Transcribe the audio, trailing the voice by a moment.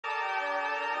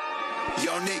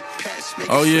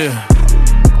Oh yeah.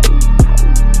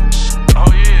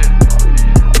 Oh yeah.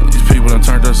 These people done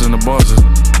turned us into bosses.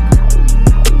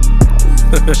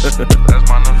 That's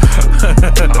my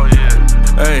nigga. Oh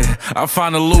yeah. Hey, I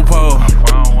found a loophole. I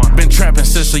found one. Been trapping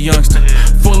since a youngster.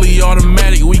 Fully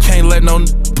automatic, we can't let no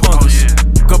punk us.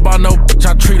 Go by no bitch,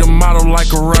 I treat a model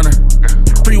like a runner.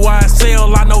 Free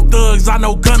YSL, I know thugs, I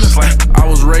know gunners. I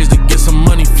was raised to get some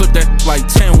money, flip that like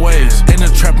 10 ways. In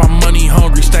the trap, I'm money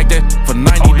hungry, stack that for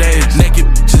 90 days. Naked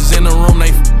bitches in the room,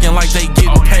 they f***ing like they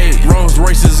getting paid. Rolls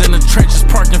Royces in the trenches,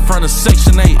 parked in front of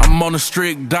Section 8. I'm on a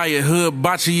strict diet, hood,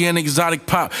 bocce, and exotic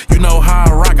pop. You know how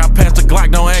I rock, I pass the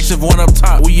Glock, don't ask if one up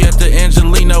top. We at the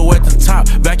Angelino at the top,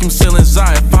 vacuum sealing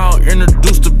Zai. If I don't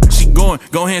introduce the bitch, she going,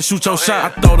 go ahead and shoot your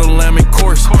shot. I throw the lamb in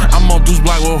course, I'm on Deuce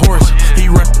Block with horse. He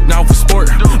run now for sport,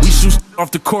 we shoot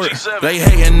off the court. They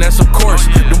hating, that's of course.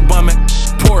 Them bummin'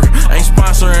 poor, ain't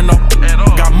sponsoring no.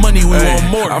 Got money, we want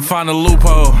more. I find a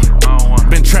loophole.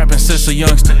 Been trapping since a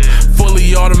youngster.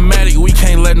 Fully automatic, we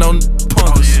can't let no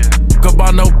punk us. Go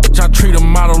by no bitch, I treat a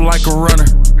model like a runner.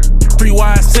 Free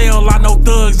YSL, I know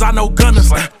thugs, I know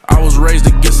gunners. I was raised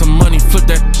to get some money, flip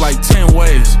that like 10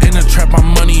 ways. In the trap,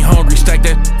 I'm money hungry, stack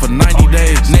that for 90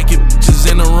 days. Naked bitches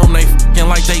in the room, they f***ing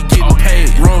like they getting paid.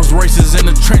 Rolls Royces in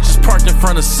the trenches, parked in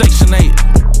front of Section 8.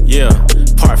 Yeah,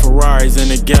 park Ferraris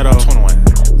in the ghetto.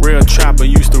 21. Real trapper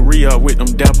used to re-up with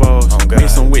them depots.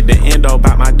 Mix them with the endo,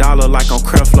 bout my dollar like on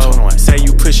Creflo. Say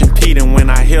you pushing Pete and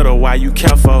when I hit her, why you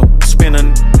careful? Spin a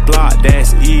block,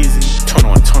 that's easy.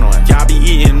 21. Y'all be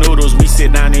eating noodles, we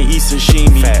sit down and eat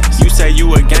sashimi. You say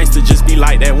you a gangster, just be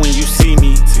like that when you see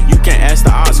me. You can ask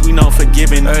the odds, we know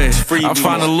forgiving. Hey, free I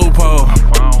found a loophole.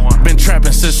 Been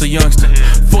trapping since a youngster.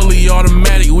 Fully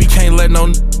automatic, we can't let no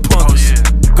punk us.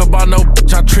 Go by no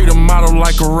bitch, I treat a model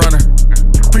like a runner.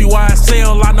 Free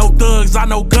YSL, I know thugs, I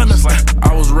know gunners.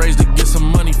 I was raised to get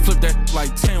some money, flip that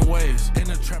like 10 ways. In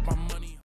the trap, I'm money.